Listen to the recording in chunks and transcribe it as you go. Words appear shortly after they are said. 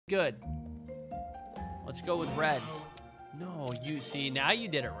good. Let's go with red. No, you see, now you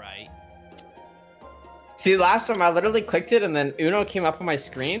did it right. See, last time I literally clicked it and then Uno came up on my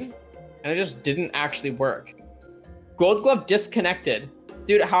screen and it just didn't actually work. Gold Glove disconnected.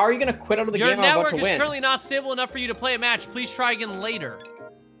 Dude, how are you gonna quit out of the game? Your I'm about to network is win? currently not stable enough for you to play a match. Please try again later.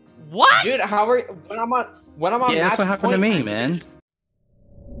 What? Dude, how are you, when I'm on Yeah, match that's what happened to point, me, man.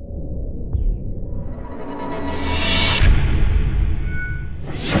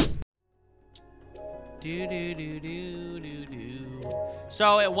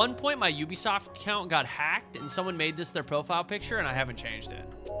 So at one point, my Ubisoft account got hacked, and someone made this their profile picture, and I haven't changed it.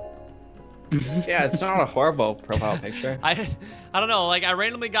 Yeah, it's not a horrible profile picture. I don't know. Like, I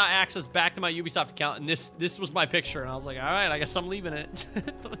randomly got access back to my Ubisoft account, and this was my picture, and I was like, all right, I guess I'm leaving it.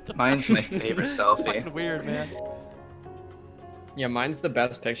 Mine's my favorite It's selfie. fucking weird, man. Yeah, mine's the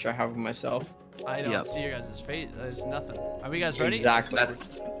best picture I have of myself. I don't see your guys' face. There's nothing. Are we guys ready? Exactly.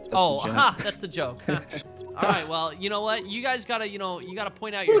 That's Oh, the joke. aha, that's the joke. All right, well, you know what? You guys gotta, you gotta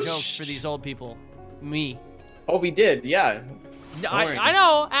point out your jokes for these old people. Me. Oh, we did, yeah. I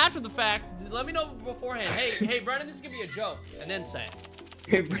know, after the fact. Let me know beforehand. Hey, Brennan, this is gonna be a joke, and then say it.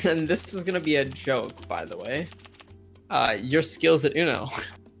 Hey, Brennan, this is gonna be a joke, by the way. Your skills at Uno.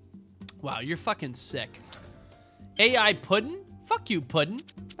 Wow, you're fucking sick. AI Puddin'? Fuck you, Puddin'.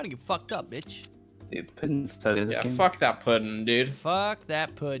 Gotta get fucked up, bitch. Dude, Puddin's so good this Yeah, game. fuck that pudding, dude. Fuck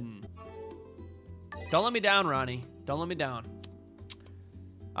that Puddin'. Don't let me down, Ronnie. Don't let me down.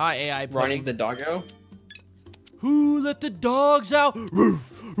 All right, AI Puddin'. Ronnie the doggo? Who let the dogs out?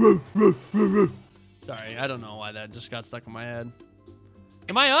 Sorry, I don't know why that just got stuck in my head.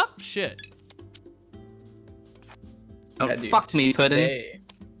 Am I up? Shit. Oh, Yeah, dude. fuck me, Puddin. Hey.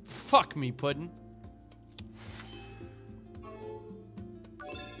 Fuck me, Puddin'.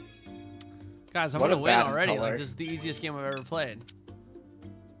 Guys, I'm What gonna a win bad already. color. Like, this is the easiest game I've ever played.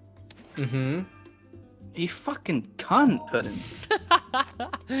 Mm-hmm. You fucking cunt, Puddin.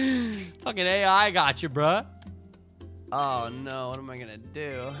 Fucking AI got you, bruh. Oh no, what am I gonna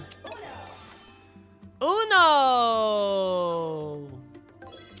do? Uno!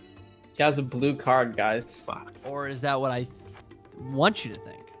 He has a blue card, guys. Fuck. Or is that what I want you to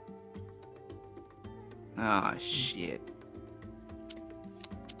think? Ah, shit.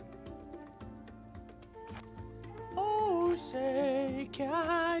 Oh, say,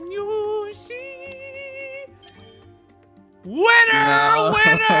 can you see? Winner! No.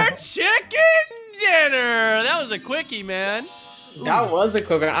 Winner! Chicken dinner! That was a quickie, man. That was a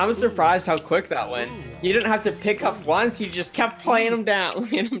quick one. I'm surprised how quick that went. You didn't have to pick up once, you just kept playing them down,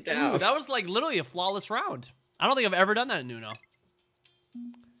 laying them down. Ooh, that was like literally a flawless round. I don't think I've ever done that in Uno.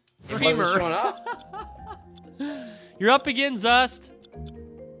 It wasn't showing up. You're up again, Zust.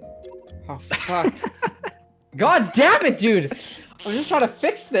 Oh, fuck. God damn it, dude. I'm just trying to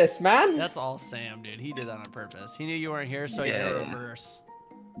fix this, man. That's all Sam, dude. He did that on purpose. He knew you weren't here, so he did a reverse.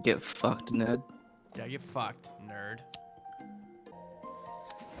 Get fucked, nerd. Yeah, get fucked, nerd.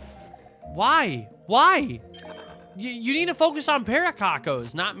 Why? Why? You need to focus on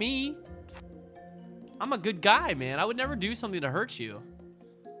Paracacos, not me. I'm a good guy, man. I would never do something to hurt you.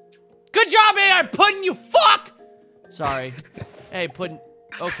 Good job, AI Puddin', you fuck! Sorry. Hey, Puddin'.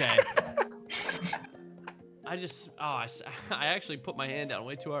 Okay. I actually put my hand down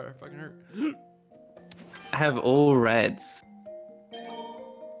way too hard. It fucking hurt. I have all reds.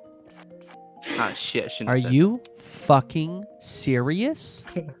 Ah, shit. I shouldn't Are have said you fucking serious?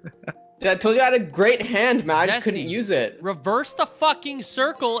 Dude, I told you I had a great hand, man. I just couldn't Zesty, use it. Reverse the fucking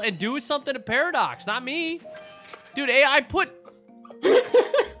circle and do something to Paradox, not me. Dude, AI put...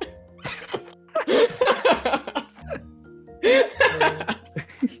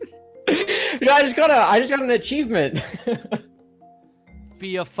 Dude, I just got an achievement.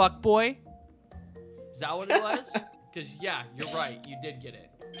 Be a fuckboy? Is that what it was? Because, yeah, you're right. You did get it.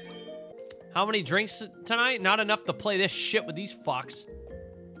 How many drinks tonight? Not enough to play this shit with these fucks.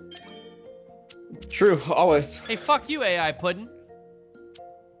 True, always. Hey, fuck you, AI Puddin'.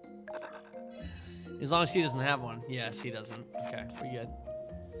 As long as he doesn't have one. Yes, he doesn't. Okay, we good.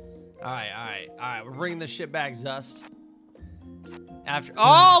 All right. We're bringing this shit back, Zust.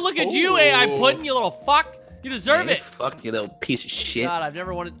 Oh, look at you, AI Puddin', you little fuck. You deserve it. Fuck you, little piece of shit. God, I've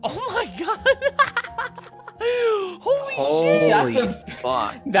never wanted... Oh, my God. Holy shit.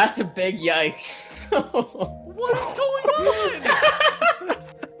 Fuck. That's a big yikes. What is going on?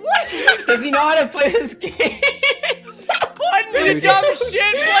 What? Does he know how to play this game? Puddin', you dumb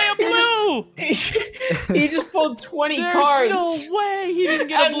shit, play a blue. He just pulled 20 There's cards. no way he didn't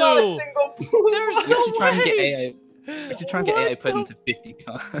get a And not a blue. single blue. There's You no should try and get way. AI. You should try and get What AI put the into 50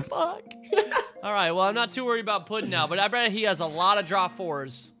 cards. Fuck. All right, well, I'm not too worried about Puddin' now, but I bet he has a lot of draw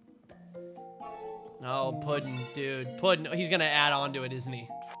fours. Oh, Puddin', dude. Puddin', he's gonna add on to it, isn't he?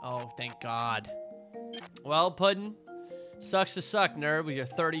 Oh, thank God. Well, Puddin', sucks to suck, nerd, with your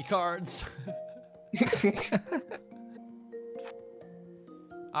 30 cards.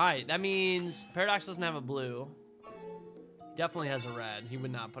 Alright, that means Paradox doesn't have a blue. He definitely has a red. He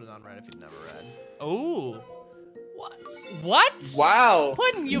would not put it on red if he didn't have a red. Oh. What? What? Wow.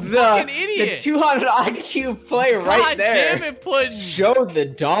 Puddin', you fucking idiot. The 200 IQ play God right there. damn it, Puddin'. Show the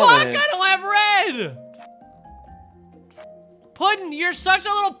dominance. Fuck, I don't have red. Puddin', you're such a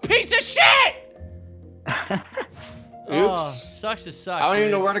little piece of shit. Oops. Oh, sucks to suck. I don't even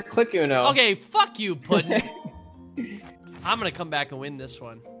dude. know where to click Uno. Okay, fuck you, Puddin'. I'm gonna come back and win this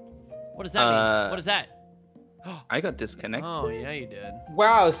one. What does that mean? What is that? I got disconnected. Oh, yeah, you did.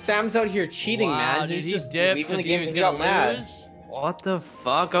 Wow, Sam's out here cheating, Wow, man. dude, He's he just dipped leaving the because he game was because he got gonna mad. lose. What the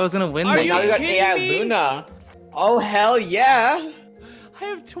fuck? I was gonna win Are this. you Now we got kidding AI me? Luna. Oh, hell yeah. I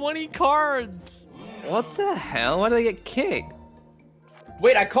have 20 cards. What the hell? Why did I get kicked?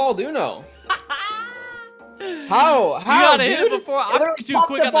 Wait, I called Uno. How? You gotta hit dude? it before. It I'm literally too popped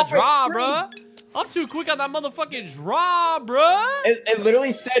quick up on the my draw, screen. bruh. I'm too quick on that motherfucking draw, bruh. It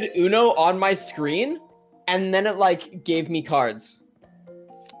literally said Uno on my screen, and then it like gave me cards.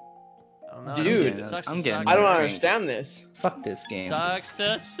 I don't know. Dude, Sucks to I'm getting suck. I don't Drink. understand this. Fuck this game. Sucks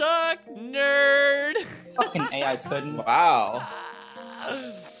to suck, nerd. Fucking AI Puddin'. Wow.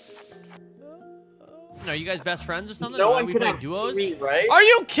 Are you guys best friends or something? No Why one we could play have duos? 3, right? Are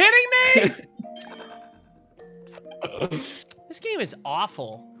you kidding me? This game is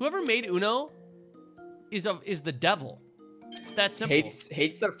awful. Whoever made Uno is the devil. It's that simple.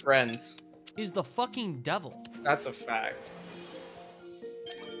 Hates their friends. Is the fucking devil. That's a fact.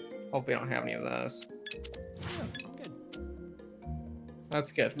 Hope we don't have any of those. Yeah, I'm good.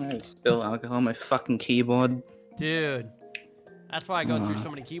 That's good. I spill alcohol on my fucking keyboard. Dude. That's why I go through so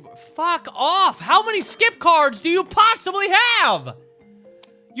many keyboards. Fuck off! How many skip cards do you possibly have?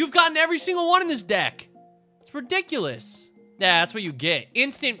 You've gotten every single one in this deck. It's ridiculous. Yeah, that's what you get.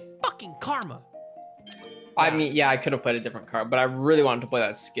 Instant fucking karma. I mean, yeah, I could have played a different card, but I really wanted to play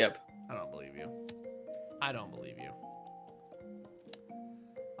that skip. I don't believe you. I don't believe you.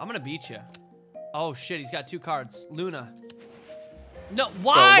 I'm gonna beat you. Oh shit, he's got 2 cards. Luna. No,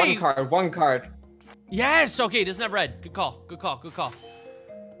 why? So, one card. Yes, okay, he doesn't have red. Good call, good call, good call.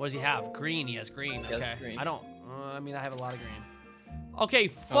 What does he have? Green, he has green. He has Okay, green. I don't, I mean, I have a lot of green. Okay,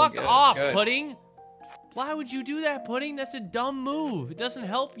 fuck good, off, good. Pudding. Why would you do that, Pudding? That's a dumb move. It doesn't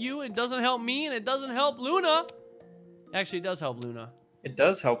help you, it doesn't help me, and it doesn't help Luna. Actually, it does help Luna. It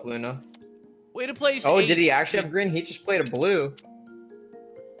does help Luna. Way to place Oh, did he eights. actually have green? He just played a blue.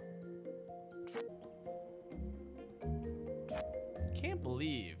 Can't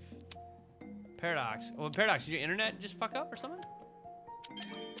believe. Paradox. Oh, Paradox, did your internet just fuck up or something?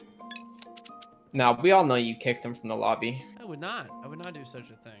 No, we all know you kicked him from the lobby. I would not. I would not do such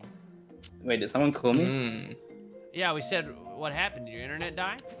a thing. Wait, did someone call me? Mm. Yeah, we said, what happened? Did your internet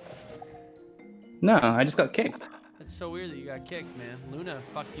die? No, I just got kicked. That's so weird that you got kicked, man. Luna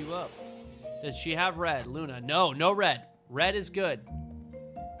fucked you up. Does she have red? Luna, no, no red. Red is good.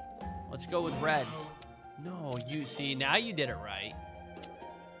 Let's go with red. No, you see, now you did it right.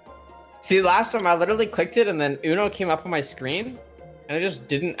 See, last time I literally clicked it and then Uno came up on my screen and it just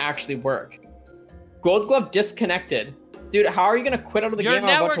didn't actually work. Gold Glove disconnected. Dude, how are you gonna quit out of the Your game I'm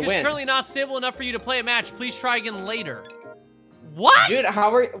about network to is win? currently not stable enough for you to play a match. Please try again later. What? Dude,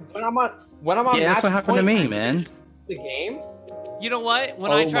 how are when I'm on Yeah, that's match what happened to point, me, I man. lose the game? You know what?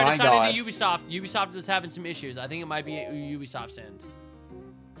 When Oh I tried my to sign God. into Ubisoft was having some issues. I think it might be Ubisoft's end.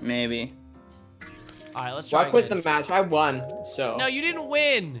 Maybe. All right, let's Well, try I quit again. the match. I won, so. No, you didn't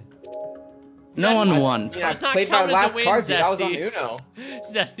win. No one won. Yeah, I That's not played my counted as a last win, card, dude. I was on Zesty. Uno.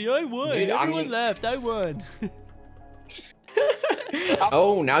 Zesty, I won. Dude, I Everyone mean- left. I won.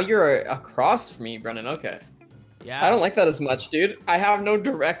 Oh, now you're across from me, Brennan. Okay. Yeah. I don't like that as much, dude. I have no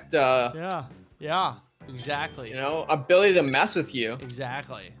direct, Yeah. Yeah. Exactly. you know, ability to mess with you.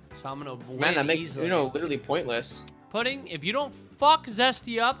 Exactly. So I'm gonna win Man, that makes easily. Uno literally pointless. Pudding, if you don't fuck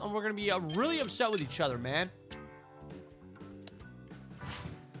Zesty up, and we're gonna be really upset with each other, man.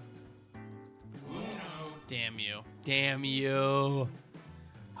 Damn you. Damn you.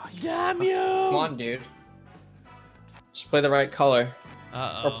 Damn you. Come on, dude. Just play the right color.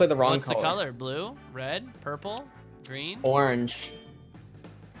 Uh-oh. Or play the wrong What's color. the color? Blue? Red? Purple? Green? Orange.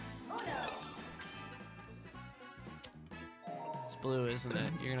 It's blue, isn't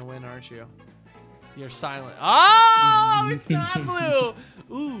it? You're gonna win, aren't you? You're silent. Oh, it's not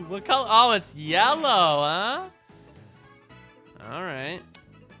blue. Ooh, what color? Oh, it's yellow, huh? All right.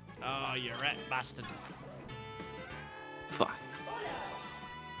 Oh, you're rat bastard. Fuck.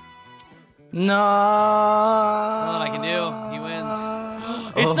 No. All that I can do. He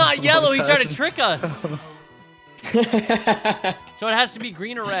wins. It's not yellow. He tried to trick us. So it has to be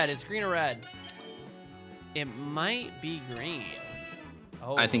green or red. It's green or red. It might be green.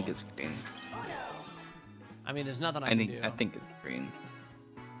 Oh. I think it's green. I mean, there's nothing I can do. I think it's green.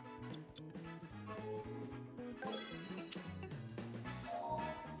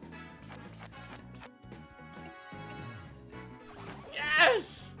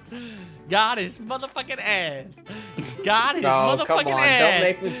 Yes! Got his motherfucking ass. Got his Bro, motherfucking come on. ass. Don't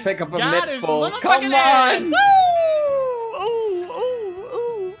make me pick up a Got his mittful. motherfucking Come ass. on. Woo! Ooh, ooh,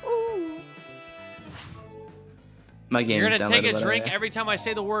 ooh, ooh. My game. You're gonna take a drink every time I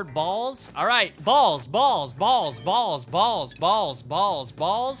say the word balls? All right, balls, balls, balls, balls, balls, balls, balls,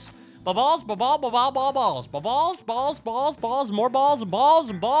 balls. Balls, ball, ball, ball, ball, balls, balls, balls, balls, balls, more balls and balls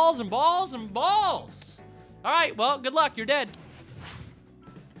and balls and balls and balls. All right, well, good luck. You're dead.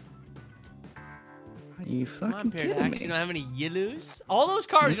 Are you Come fucking on, kidding Paradox. me? You don't have any yellows? All those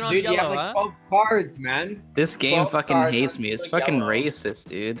cards are not Dude, yellow, you have like huh? 12 cards, man. This game 12 fucking cards hates on me. It's still fucking yellow. racist,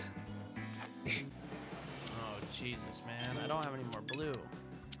 dude. Oh, Jesus, man. I don't have any more blue.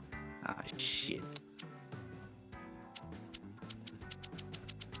 Ah, shit.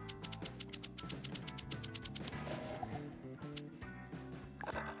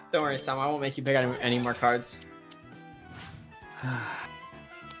 Don't worry, Sam. I won't make you pick out any more cards.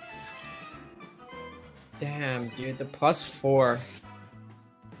 Damn, dude. The +4.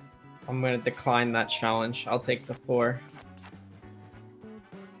 I'm gonna decline that challenge. I'll take the 4.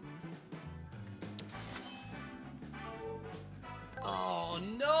 Oh,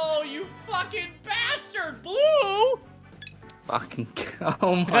 no, you fucking bastard! Blue! Fucking.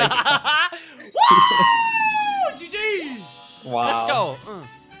 Oh my god. Woo! GG! Wow. Let's go.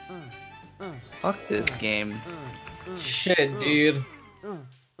 Fuck this game. Shit, dude.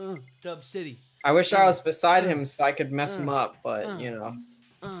 Dub City. I wish I was beside him so I could mess him up, but you know.